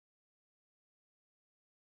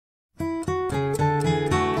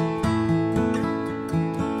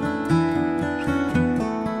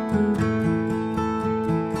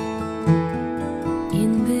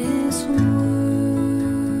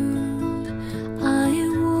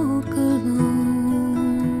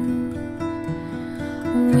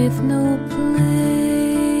with no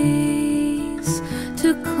place to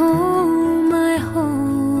call my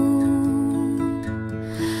home.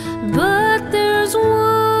 But there's one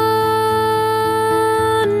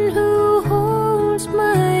who holds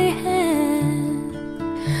my hand,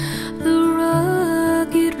 the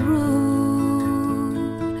rugged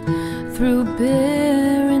road through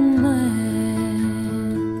barren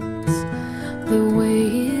lands. The way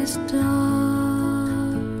is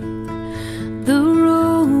dark, the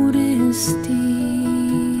road is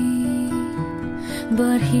steep,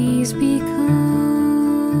 but he's become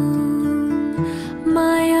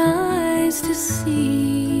my eyes to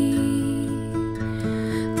see,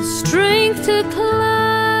 the strength to climb,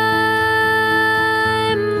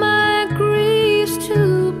 my griefs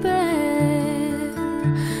to bear.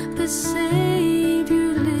 The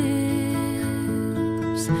Savior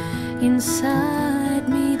lives inside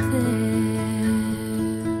me there.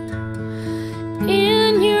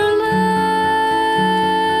 In your love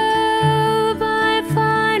I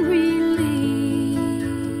find release,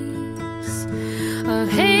 a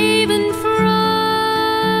haven from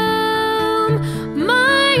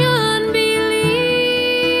my unbelief.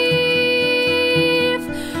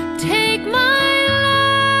 Take my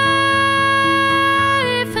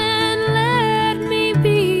life and let me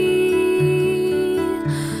be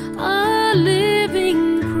a living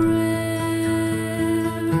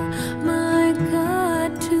prayer, my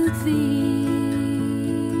God, to thee.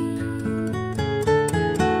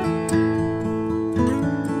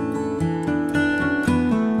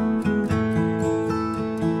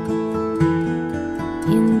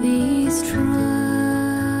 In these trials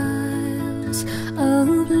of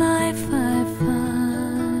life I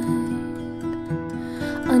find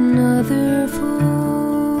another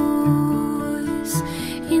voice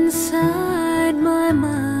inside my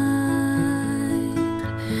mind.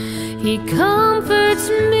 He comforts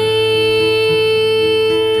me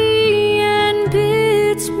and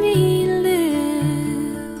bids me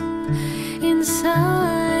live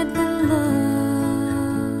inside the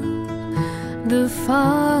love the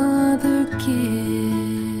Father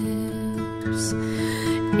gives.